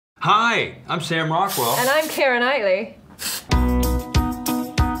Hi, I'm Sam Rockwell. And I'm Keira Knightley.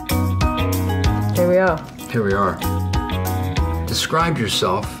 Here we are. Here we are. Describe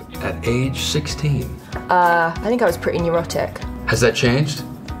yourself at age 16. I think I was pretty neurotic. Has that changed?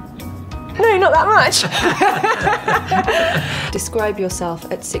 No, not that much. Describe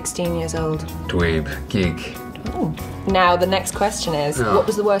yourself at 16 years old. Dweeb, geek. Ooh. Now the next question is, what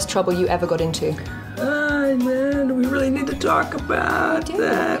was the worst trouble you ever got into? Man, do we really need to talk about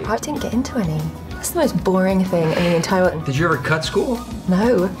that? I didn't get into any. That's the most boring thing in the entire world. Did you ever cut school?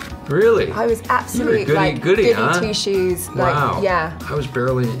 No. Really? I was absolutely goody, goody two-shoes. Wow. Yeah. I was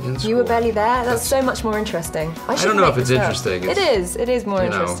barely in school. You were barely there? That's so much more interesting. I don't know if it's interesting. It is more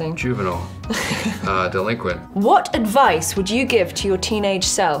interesting. Juvenile, delinquent. What advice would you give to your teenage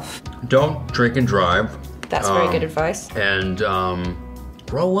self? Don't drink and drive. That's very good advice. And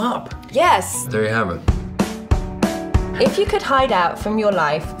grow up. Yes. There you have it. If you could hide out from your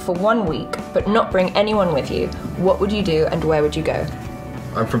life for 1 week, but not bring anyone with you, what would you do and where would you go?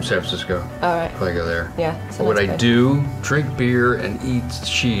 I'm from San Francisco. All right. If I go there. Yeah. So what would I do? Drink beer and eat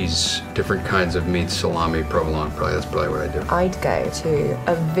cheese, different kinds of meats, salami, provolone. That's probably what I'd do. I'd go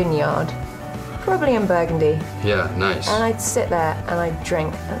to a vineyard, probably in Burgundy. Yeah, nice. And I'd sit there and I'd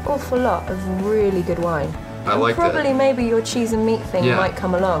drink an awful lot of really good wine. I like that. Probably maybe your cheese and meat thing might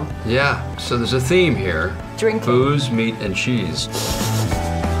come along. Yeah, so there's a theme here. Drinking. Booze, meat, and cheese.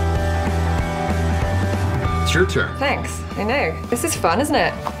 It's your turn. Thanks, I know. This is fun, isn't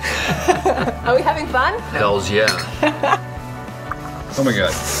it? Are we having fun? Hells yeah. Oh my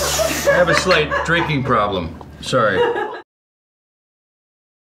God. I have a slight drinking problem. Sorry.